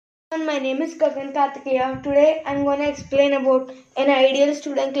My name is Gagan Karthikeya. Today I'm going to explain about an ideal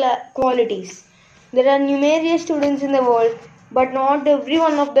student qualities. There are numerous students in the world, but not every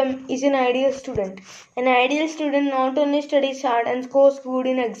one of them is an ideal student. An ideal student not only studies hard and scores good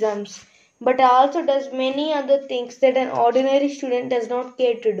in exams, but also does many other things that an ordinary student does not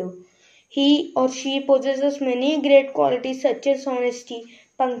care to do. He or she possesses many great qualities such as honesty,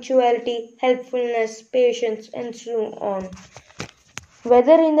 punctuality, helpfulness, patience, and so on.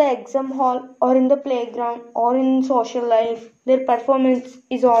 Whether in the exam hall or in the playground or in social life, their performance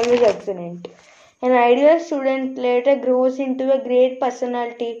is always excellent. An ideal student later grows into a great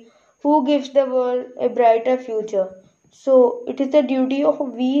personality who gives the world a brighter future. So, it is the duty of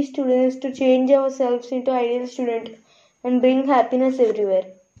we students to change ourselves into ideal students and bring happiness everywhere.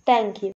 Thank you.